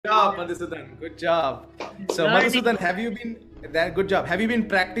job, Madhusudan. Good job. So, Madhusudan, have you been that good job? Have you been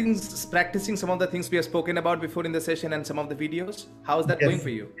practicing some of the things we have spoken about before in the session and some of the videos? How is that going for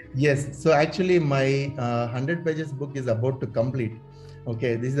you? Yes. So actually, my 100 pages book is about to complete.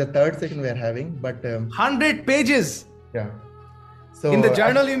 Okay, this is the third session we are having, but 100 pages. Yeah. So in the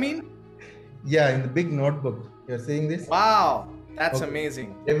journal, you mean? Yeah, in the big notebook. You're seeing this? Wow, that's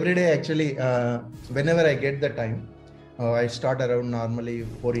amazing. Every day, actually, whenever I get the time, I start around normally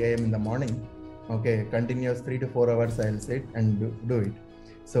 4 a.m. in the morning. Okay, continuous 3 to 4 hours I'll sit and do it.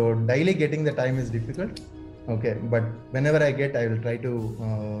 So daily getting the time is difficult. Okay, but whenever I get, I will try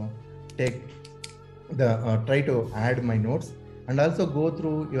to try to add my notes and also go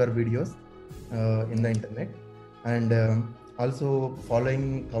through your videos in the internet, and also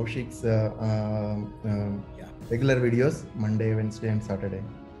following Kaushik's regular videos Monday, Wednesday, and Saturday.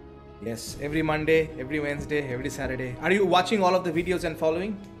 Yes, every Monday, every Wednesday, every Saturday. Are you watching all of the videos and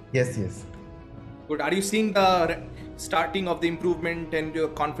following? Yes, yes. Good. Are you seeing the starting of the improvement and your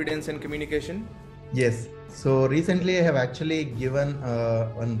confidence and communication? Yes. So recently I have actually given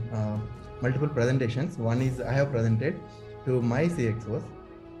multiple presentations. One is I have presented to my CXOs.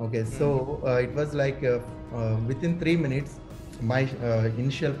 Okay, so it was like within 3 minutes, my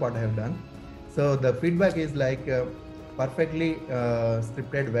initial part I have done. So the feedback is like perfectly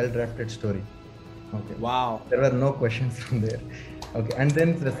scripted, well-drafted story. Okay. Wow. There were no questions from there. Okay, and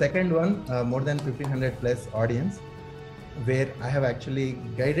then the second one, more than 1500 plus audience, where I have actually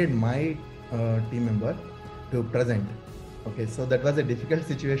guided my team member to present. Okay, so that was a difficult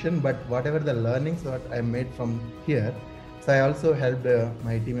situation, but whatever the learnings that I made from here, so I also helped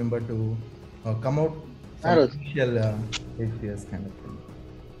my team member to come out from initial HPS kind of thing.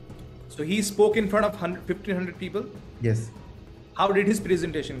 So he spoke in front of 1,500 people? Yes. How did his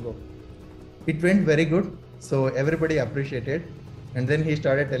presentation go? It went very good. So everybody appreciated. And then he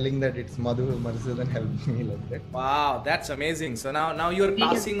started telling that it's Madhusudan helped me like that. Wow, that's amazing. So now you're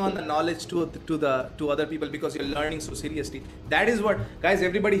passing on the knowledge to other people because you're learning so seriously. That is what, guys,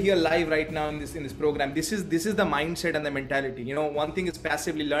 everybody here live right now in this program. This is the mindset and the mentality. You know, one thing is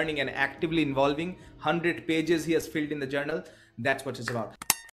passively learning and actively involving. 100 pages he has filled in the journal. That's what it's about.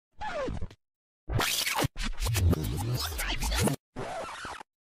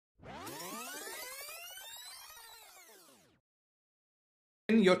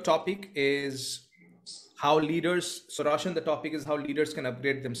 Your topic is how leaders, so Roshan, the topic is how leaders can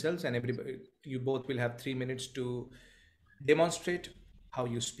upgrade themselves, and everybody, you both will have 3 minutes to demonstrate how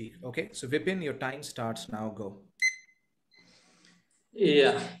you speak. Okay, so Vipin, your time starts now. Go.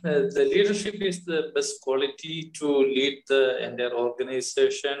 Yeah, the leadership is the best quality to lead the entire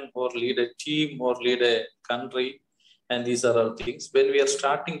organization or lead a team or lead a country. And these are all things. When we are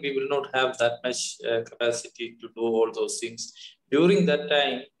starting, we will not have that much capacity to do all those things. During that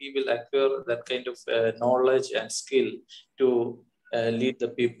time, we will acquire that kind of knowledge and skill to lead the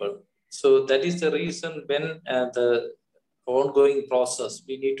people. So that is the reason when the ongoing process,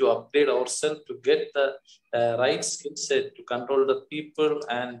 we need to upgrade ourselves to get the right skill set to control the people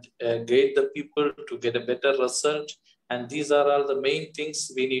and guide the people to get a better result. And these are all the main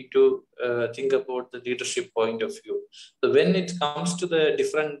things we need to think about the leadership point of view. So when it comes to the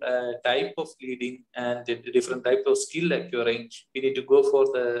different type of leading and the different type of skill acquiring, we need to go for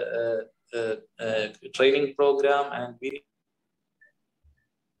the training program, and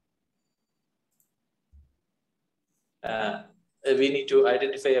we need to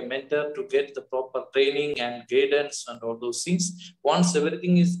identify a mentor to get the proper training and guidance and all those things. Once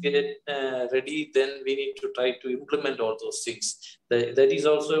everything is ready, then we need to try to implement all those things. That is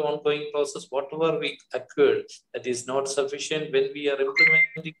also an ongoing process. Whatever we acquired that is not sufficient, when we are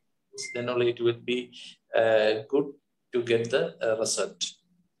implementing, then only it will be good to get the result.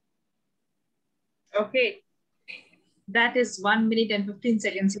 Okay. That is 1 minute and 15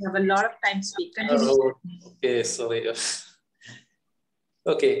 seconds. You have a lot of time to speak. Okay, sorry.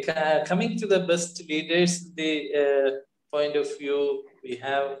 Okay, coming to the best leaders, the point of view we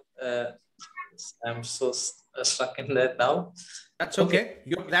have, I'm so stuck in that now. That's okay.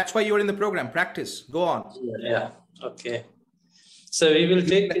 That's why you're in the program. Practice. Go on. Yeah. Okay. So we will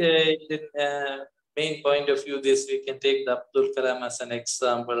take main point of view this. We can take the Abdul Kalam as an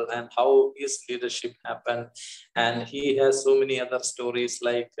example and how his leadership happened. And he has so many other stories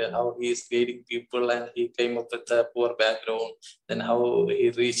like how he is guiding people and he came up with a poor background, then how he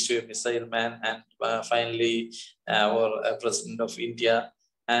reached a missile man and finally our president of India.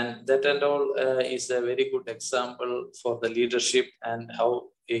 And that and all is a very good example for the leadership and how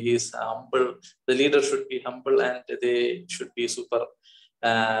he is humble. The leader should be humble and they should be super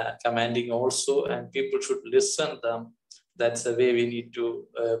commanding also, and people should listen them That's the way we need to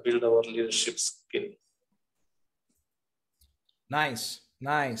build our leadership skill. Nice,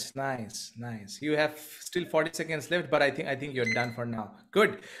 nice, nice, nice. You have still 40 seconds left, but I think you're done for now.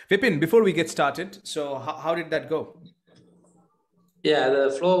 Good. Vipin, before we get started, so how did that go? Yeah,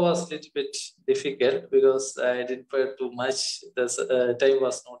 the flow was a little bit difficult because I didn't put too much. The time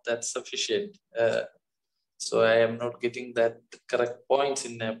was not that sufficient. So I am not getting that correct points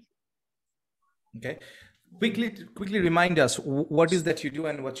in them. Okay. Quickly remind us, what is that you do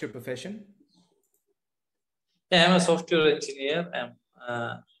and what's your profession? Yeah, I'm a software engineer.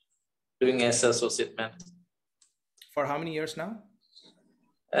 I'm doing as associate manager. For how many years now?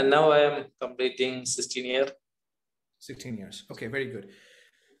 And now I am completing 16 years. 16 years. Okay, very good.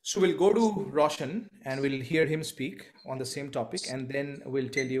 So we'll go to Roshan and we'll hear him speak on the same topic, and then we'll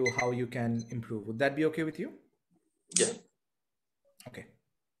tell you how you can improve. Would that be okay with you? Yeah. Okay.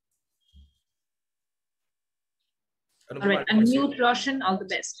 All right, unmute Roshan. All the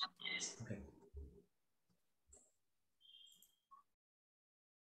best. Okay.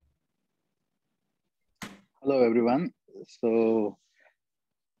 Hello, everyone. So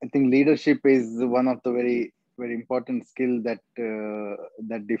I think leadership is one of the very important skill that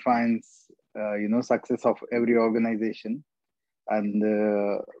that defines success of every organization. And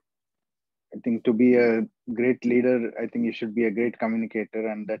I think to be a great leader, I think you should be a great communicator,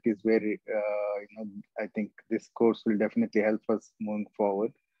 and that is where I think this course will definitely help us moving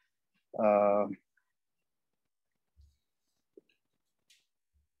forward.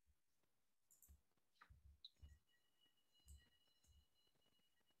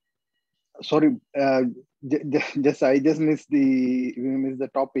 Sorry, I just missed the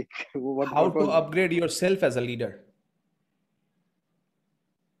topic. How to upgrade yourself as a leader?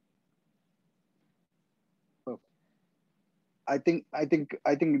 I think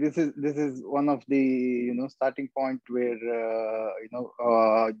this is one of the starting point where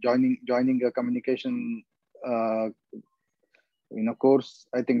joining a communication course,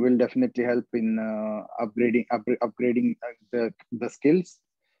 I think will definitely help in upgrading the skills.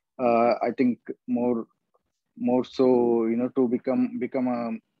 I think more so to become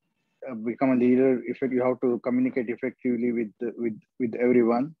a leader. If you have to communicate effectively with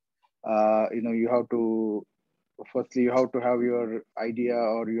everyone, you have to firstly you have to have your idea,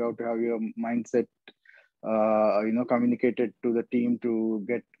 or you have to have your mindset communicated to the team to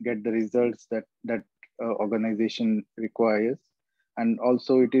get the results that organization requires. And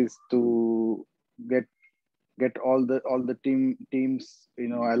also it is to get all the teams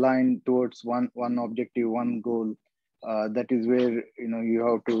aligned towards one objective, one goal. That is where you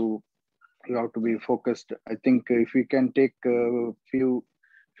have to be focused. I think if we can take a few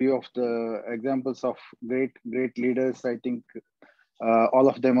of the examples of great leaders, I think all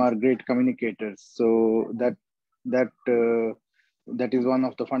of them are great communicators. So that is one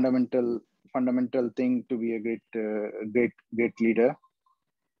of the fundamental thing to be a great leader.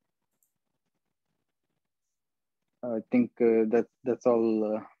 I think that's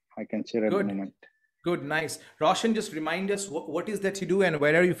all I can share at the moment. Good, nice. Roshan, just remind us what is that you do and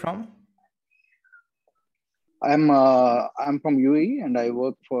where are you from? I'm from UAE and I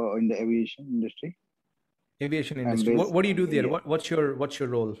work in the aviation industry. Aviation industry. What do you do there? Yeah. What's your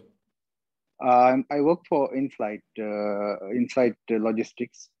role? I work for in-flight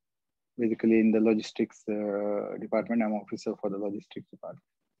logistics. Basically, in the logistics department, I'm officer for the logistics department.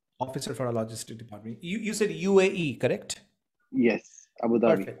 Officer for a logistics department. You said UAE, correct? Yes, Abu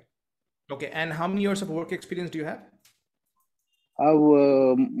Dhabi. Perfect. Okay, and how many years of work experience do you have? I have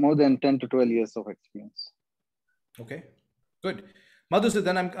more than 10 to 12 years of experience. Okay, good.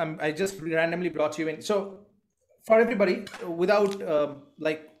 Madhusudan, I just randomly brought you in. So for everybody, without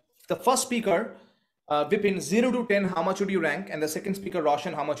like the first speaker, Vipin, 0 to 10, how much would you rank? And the second speaker,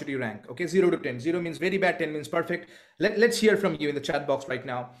 Roshan, how much would you rank? Okay, 0 to 10. 0 means very bad, 10 means perfect. Let's hear from you in the chat box right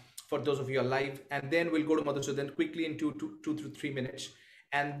now for those of you who are live. And then we'll go to Madhusudan quickly in 2 to 3 minutes.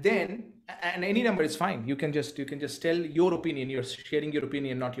 And then, and any number is fine. You can just tell your opinion. You're sharing your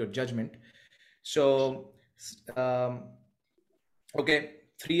opinion, not your judgment. So, okay,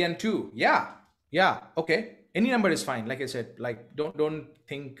 3 and 2. Yeah. Okay. Any number is fine. Like I said, like don't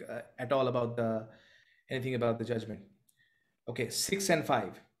think at all about anything about the judgment. Okay, 6 and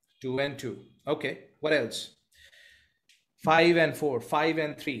 5, 2 and 2. Okay, what else? 5 and 4, 5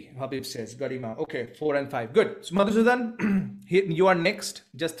 and 3. Habib says, Garima. Okay, 4 and 5. Good. So Madhusudan, you are next.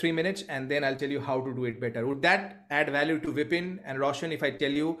 Just 3 minutes, and then I'll tell you how to do it better. Would that add value to Vipin and Roshan if I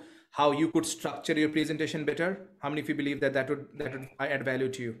tell you how you could structure your presentation better? How many of you believe that would add value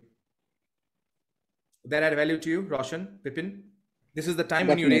to you? Would that add value to you, Roshan, Vipin? This is the time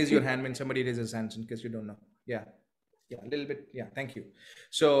when you raise your hand when somebody raises hands, in case you don't know. Yeah. Yeah, a little bit. Yeah, thank you.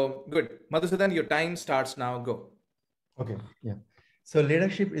 So good. Madhusudan, your time starts now. Go. Okay, yeah. So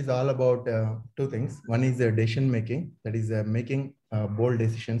leadership is all about two things. One is decision making, that is making bold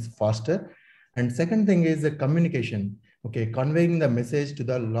decisions faster. And second thing is communication. Okay, conveying the message to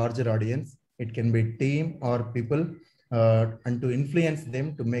the larger audience. It can be team or people, and to influence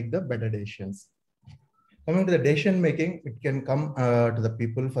them to make the better decisions. Coming to the decision making, it can come to the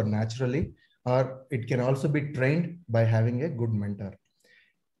people for naturally, or it can also be trained by having a good mentor.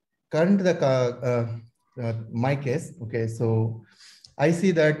 Current the my case, okay, so I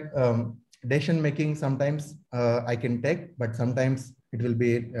see that decision making sometimes I can take, but sometimes it will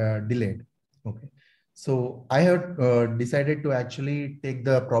be delayed. Okay, so I have decided to actually take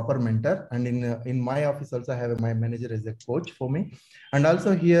the proper mentor, and in my office also I have my manager as a coach for me, and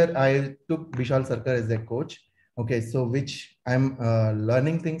also here I took Bishal Sarkar as a coach. Okay, so which I'm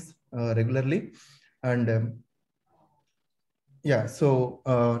learning things regularly, and yeah, so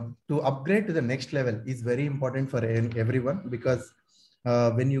to upgrade to the next level is very important for everyone, because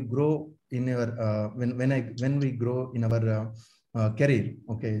when you grow in your when we grow in our career,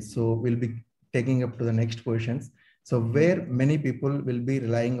 okay, so we'll be taking up to the next positions. So where many people will be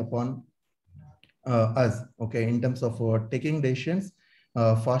relying upon us, okay, in terms of taking decisions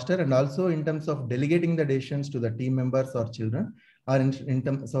faster, and also in terms of delegating the decisions to the team members or children, or in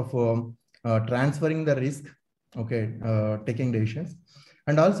terms of transferring the risk, okay, taking decisions,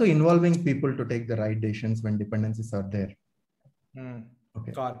 and also involving people to take the right decisions when dependencies are there.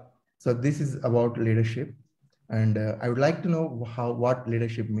 Okay, Got so this is about leadership, and I would like to know what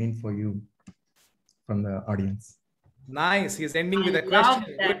leadership means for you from the audience. Nice. He's ending with I a question. love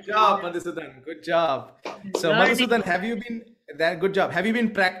Good that. job, Madhusudan. Good job. So, Learning. Madhusudan, have you been that good job? Have you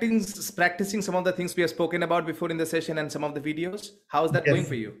been practicing some of the things we have spoken about before in the session and some of the videos? How is that going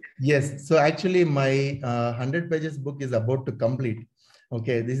for you? Yes. So actually, my 100 pages book is about to complete.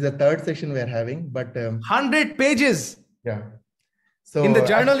 Okay, this is the third session we are having, but 100 pages yeah. So in the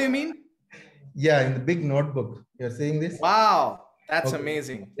journal, you mean? yeah, in the big notebook. You're seeing this? Wow, that's Okay.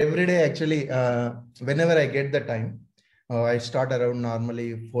 amazing. Every day, actually, whenever I get the time, I start around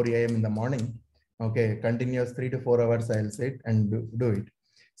normally 4 a.m. in the morning. Okay, continuous 3 to 4 hours, I'll sit and do it.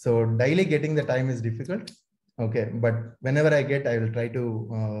 So daily getting the time is difficult. Okay, but whenever I get, I will try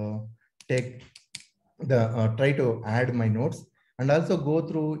to take the try to add my notes, and also go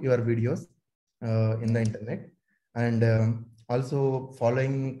through your videos in the internet, and also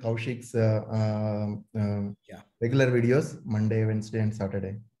following Kaushik's regular videos Monday, Wednesday, and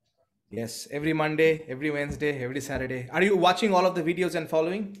Saturday. Yes, every Monday, every Wednesday, every Saturday. Are you watching all of the videos and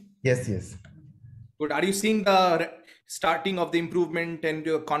following? Yes, yes. Good. Are you seeing the starting of the improvement and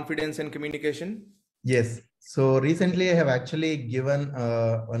your confidence and communication? Yes. So recently I have actually given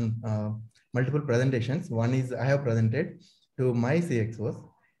multiple presentations. One is I have presented to my CXOs.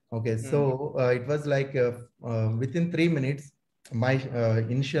 Okay. So it was like within 3 minutes, my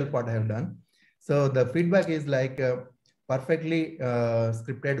initial part I have done. So the feedback is like perfectly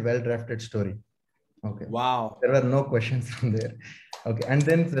scripted, well drafted story. Okay. Wow. There were no questions from there. Okay. And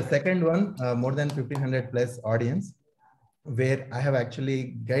then the second one, more than 1500 plus audience, where I have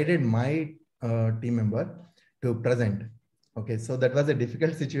actually guided my team member to present. Okay, so that was a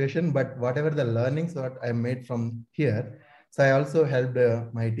difficult situation, but whatever the learnings that I made from here, so I also helped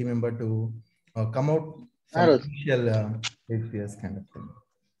my team member to come out from initial HPS kind of thing.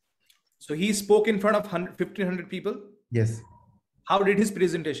 So he spoke in front of 1,500 people? Yes. How did his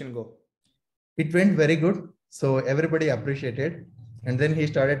presentation go? It went very good. So everybody appreciated. And then he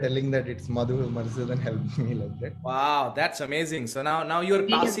started telling that it's Madhusudan helped me like that. Wow, that's amazing. So now you're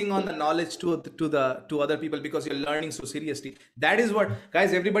passing on the knowledge to other people because you're learning so seriously. That is what,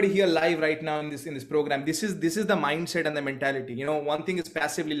 guys, everybody here live right now in this program. This is the mindset and the mentality. You know, one thing is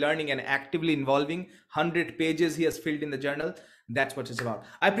passively learning and actively involving. 100 pages he has filled in the journal. That's what it's about.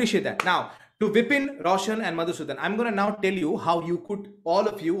 I appreciate that. Now, to Vipin, Roshan, and Madhusudan, I'm going to now tell you how you could, all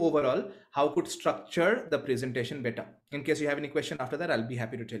of you overall, how could structure the presentation better. In case you have any question after that, I'll be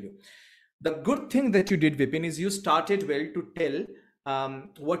happy to tell you. The good thing that you did, Vipin, is you started well to tell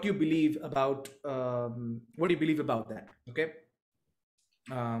what you believe about that. Okay.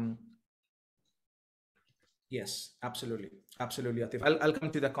 Yes, absolutely, Atif. I'll come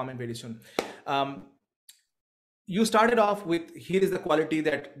to the comment very soon. You started off with, here is the quality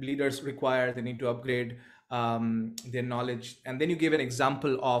that leaders require. They need to upgrade their knowledge, and then you gave an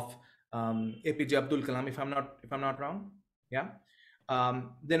example of APJ Abdul Kalam, if I'm not wrong. Yeah.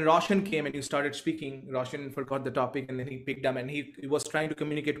 Then Roshan came and you started speaking. Roshan forgot the topic and then he picked up and he was trying to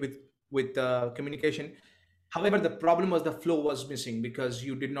communicate with communication. However, the problem was the flow was missing because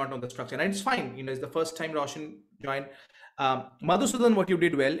you did not know the structure. And it's fine. You know, it's the first time Roshan joined. Madhusudan, what you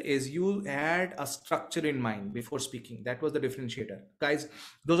did well is you had a structure in mind before speaking. That was the differentiator. Guys,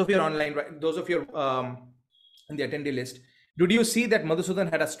 those of you are online, right? Those of you in the attendee list, did you see that Madhusudan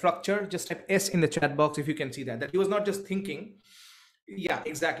had a structure? Just type S in the chat box if you can see that. That he was not just thinking. Yeah,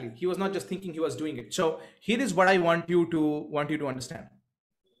 exactly. He was not just thinking, he was doing it. So here is what I want you to understand.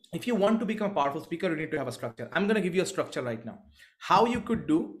 If you want to become a powerful speaker, you need to have a structure. I'm going to give you a structure right now. How you could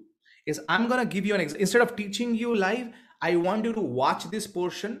do is I'm going to give you instead of teaching you live, I want you to watch this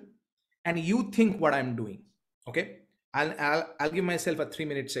portion and you think what I'm doing. Okay. I'll give myself a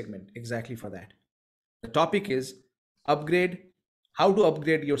 3-minute segment exactly for that. The topic is how to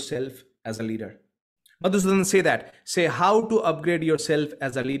upgrade yourself as a leader. Madhusudan, say that. Say how to upgrade yourself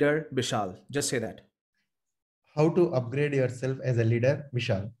as a leader, Bishal. Just say that. How to upgrade yourself as a leader,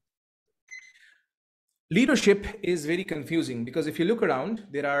 Vishal. Leadership is very confusing because if you look around,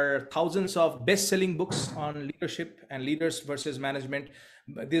 there are thousands of best-selling books on leadership and leaders versus management,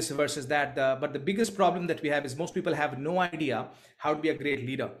 this versus that. But the biggest problem that we have is most people have no idea how to be a great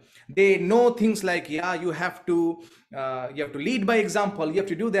leader. They know things like, yeah, you have to lead by example, you have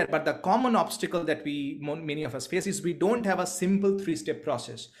to do that. But the common obstacle that many of us face is we don't have a simple 3-step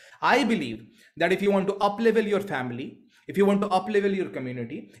process. I believe that if you want to up-level your family, if you want to up-level your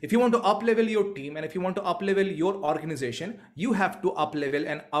community, if you want to up-level your team, and if you want to up-level your organization, you have to up-level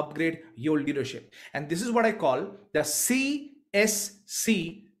and upgrade your leadership. And this is what I call the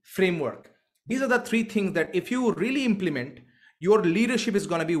CSC framework. These are the 3 things that if you really implement, your leadership is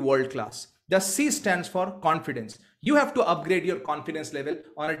going to be world-class. The C stands for confidence. You have to upgrade your confidence level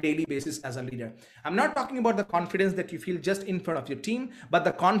on a daily basis as a leader. I'm not talking about the confidence that you feel just in front of your team, but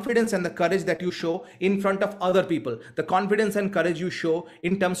the confidence and the courage that you show in front of other people. The confidence and courage you show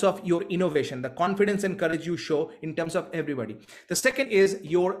in terms of your innovation. The confidence and courage you show in terms of everybody. The second is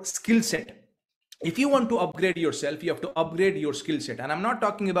your skill set. If you want to upgrade yourself, you have to upgrade your skill set. And I'm not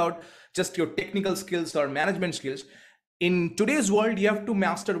talking about just your technical skills or management skills. In today's world, you have to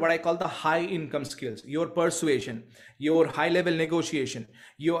master what I call the high income skills, your persuasion, your high level negotiation.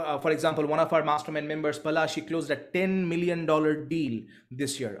 For example, one of our mastermind members, Pala, she closed a $10 million deal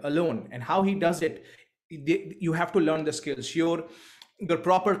this year alone. And how he does it, you have to learn the skills, your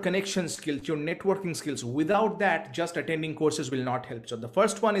proper connection skills, your networking skills. Without that, just attending courses will not help. So the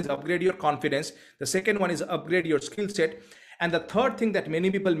first one is upgrade your confidence. The second one is upgrade your skill set. And the third thing that many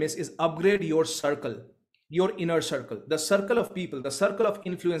people miss is upgrade your circle. Your inner circle, the circle of people, the circle of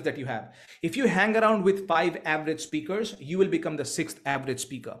influence that you have. If you hang around with 5 average speakers, you will become the 6th average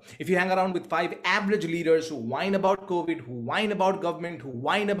speaker. If you hang around with 5 average leaders who whine about COVID, who whine about government, who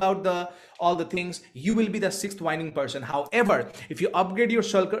whine about all the things, you will be the 6th whining person. However, if you upgrade your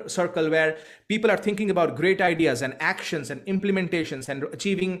circle where people are thinking about great ideas and actions and implementations and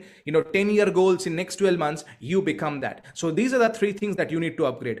achieving 10-year goals in next 12 months, you become that. So these are the 3 things that you need to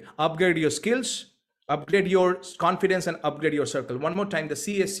upgrade. Upgrade your skills, upgrade your confidence, and upgrade your circle. One more time, the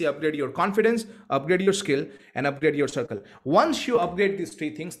CSC: upgrade your confidence, upgrade your skill, and upgrade your circle. Once you upgrade these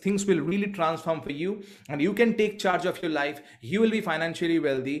 3 things, things will really transform for you and you can take charge of your life. You will be financially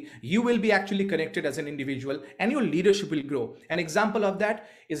wealthy. You will be actually connected as an individual and your leadership will grow. An example of that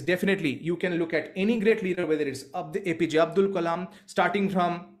is definitely you can look at any great leader, whether it's APJ Abdul Kalam, starting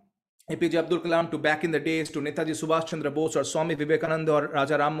from APJ Abdul Kalam to back in the days to Netaji Subhash Chandra Bose or Swami Vivekananda or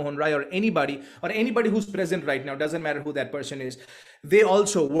Raja Ram Mohan Rai or anybody who's present right now, doesn't matter who that person is. They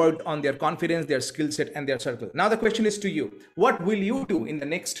also worked on their confidence, their skill set, and their circle. Now the question is to you, what will you do in the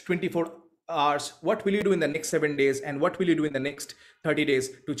next 24 hours? What will you do in the next 7 days? And what will you do in the next 30 days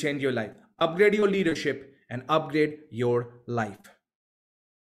to change your life? Upgrade your leadership and upgrade your life.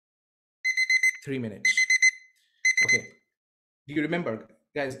 3 minutes. Okay. Do you remember?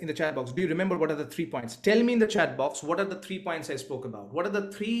 Guys, in the chat box, do you remember what are the 3 points? Tell me in the chat box, what are the 3 points I spoke about? What are the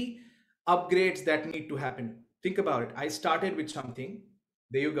 3 upgrades that need to happen? Think about it. I started with something.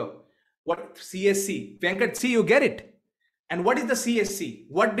 There you go. What CSC? Venkat, see, you get it. And what is the CSC?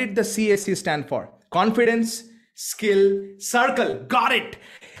 What did the CSC stand for? Confidence, skill, circle. Got it.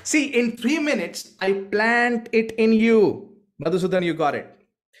 See, in 3 minutes, I plant it in you. Madhusudan, you got it.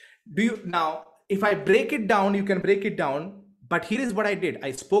 Now, if I break it down, you can break it down. But here is what I did.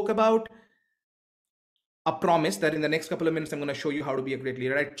 I spoke about a promise that in the next couple of minutes, I'm going to show you how to be a great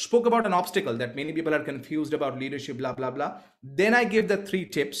leader. I spoke about an obstacle that many people are confused about leadership, blah, blah, blah. Then I gave the 3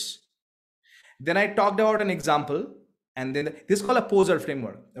 tips. Then I talked about an example. And then this is called a POSER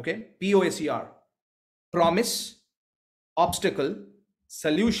framework. Okay. POSER. Promise, obstacle,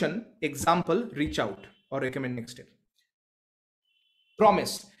 solution, example, reach out or recommend next step.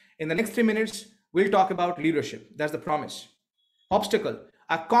 Promise. In the next 3 minutes, we'll talk about leadership. That's the promise. Obstacle.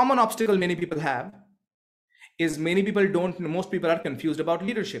 A common obstacle many people have is most people are confused about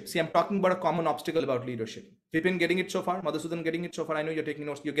leadership. See, I'm talking about a common obstacle about leadership. Vipin, getting it so far? Madhusudan, getting it so far? I know you're taking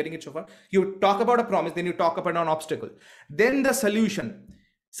notes. You're getting it so far. You talk about a promise, then you talk about an obstacle. Then the solution.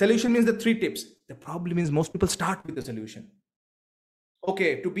 Solution means the 3 tips. The problem is most people start with the solution.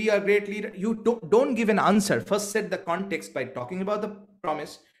 Okay, to be a great leader, you don't give an answer. First set the context by talking about the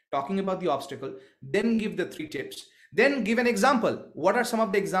promise, talking about the obstacle, then give the 3 tips. Then give an example. What are some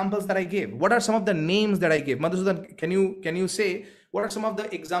of the examples that I gave? What are some of the names that I gave? Madhusudan, can you say what are some of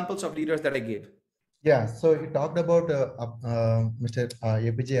the examples of leaders that I gave? Yeah, so he talked about Mr.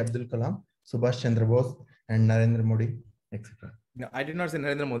 APJ Abdul Kalam, Subhash Chandra Bose, and Narendra Modi, etc. No, I did not say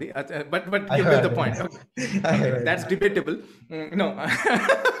Narendra Modi, but you get the point. Okay, that's debatable. No.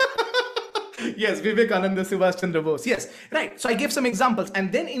 Yes, Vivekananda, Subhash Chandra Bose. Yes, right. So I gave some examples,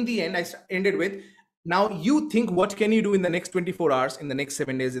 and then in the end, I ended with, now you think, what can you do in the next 24 hours, in the next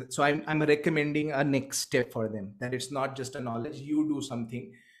 7 days? So I'm recommending a next step for them, that it's not just a knowledge, you do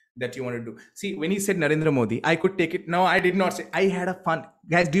something that you want to do. See, when he said Narendra Modi, I could take it. No, I did not say. I had a fun.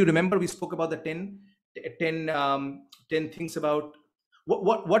 Guys, do you remember we spoke about the 10 things about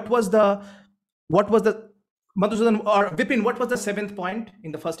what was the Madhusudan or Vipin, what was the 7th point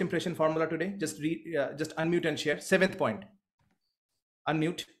in the first impression formula today? Just unmute and share. 7th point.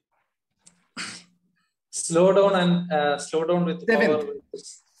 Unmute. Slow down with power.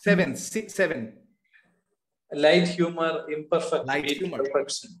 7. Light humor, imperfect. Light humor.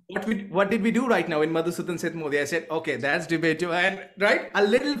 Perfection. What did we do right now in Madhusudan said Modi? I said, okay, that's debate. And right, a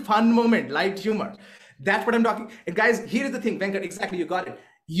little fun moment, light humor. That's what I'm talking. And guys, here is the thing, Venkat. Exactly, you got it.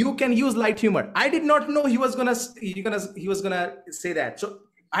 You can use light humor. I did not know he was gonna say that. So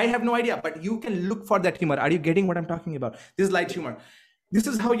I have no idea. But you can look for that humor. Are you getting what I'm talking about? This is light humor. This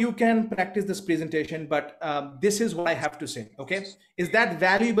is how you can practice this presentation, but this is what I have to say, okay? Is that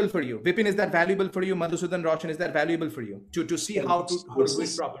valuable for you? Vipin, is that valuable for you? Madhusudan, Roshan, is that valuable for you? To see how to do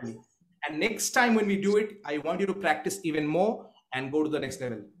it properly. And next time when we do it, I want you to practice even more and go to the next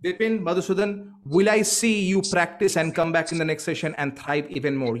level. Vipin, Madhusudan, will I see you practice and come back in the next session and thrive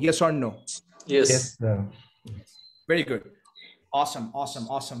even more? Yes or no? Yes. Very good. Awesome.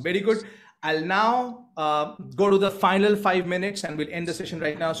 Very good. I'll now go to the final 5 minutes and we'll end the session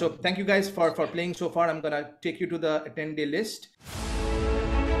right now. So thank you guys for playing so far. I'm going to take you to the attendee list.